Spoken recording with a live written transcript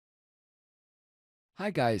Hi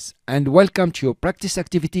guys, and welcome to your practice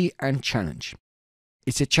activity and challenge.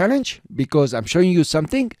 It's a challenge because I'm showing you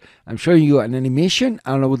something, I'm showing you an animation,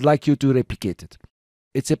 and I would like you to replicate it.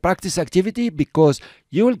 It's a practice activity because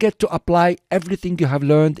you will get to apply everything you have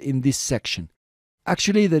learned in this section.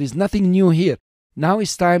 Actually, there is nothing new here. Now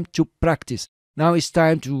it's time to practice. Now it's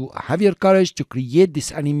time to have your courage to create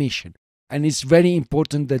this animation. And it's very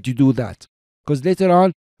important that you do that because later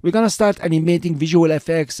on, we're gonna start animating visual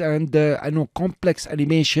effects and complex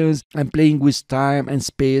animations and playing with time and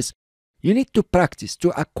space. You need to practice to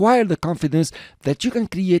acquire the confidence that you can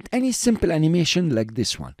create any simple animation like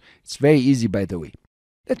this one. It's very easy, by the way.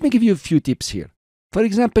 Let me give you a few tips here. For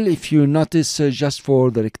example, if you notice just for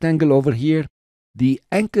the rectangle over here, the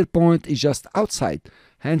anchor point is just outside.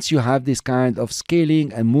 Hence, you have this kind of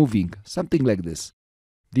scaling and moving, something like this.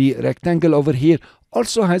 The rectangle over here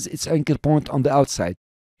also has its anchor point on the outside.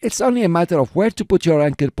 It's only a matter of where to put your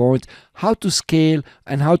anchor point, how to scale,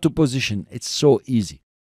 and how to position. It's so easy.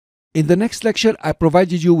 In the next lecture, I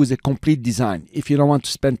provided you with a complete design. If you don't want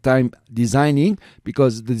to spend time designing,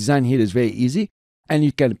 because the design here is very easy, and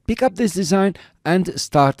you can pick up this design and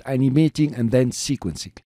start animating and then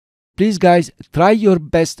sequencing. Please guys, try your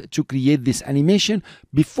best to create this animation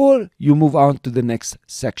before you move on to the next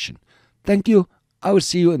section. Thank you. I will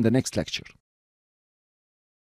see you in the next lecture.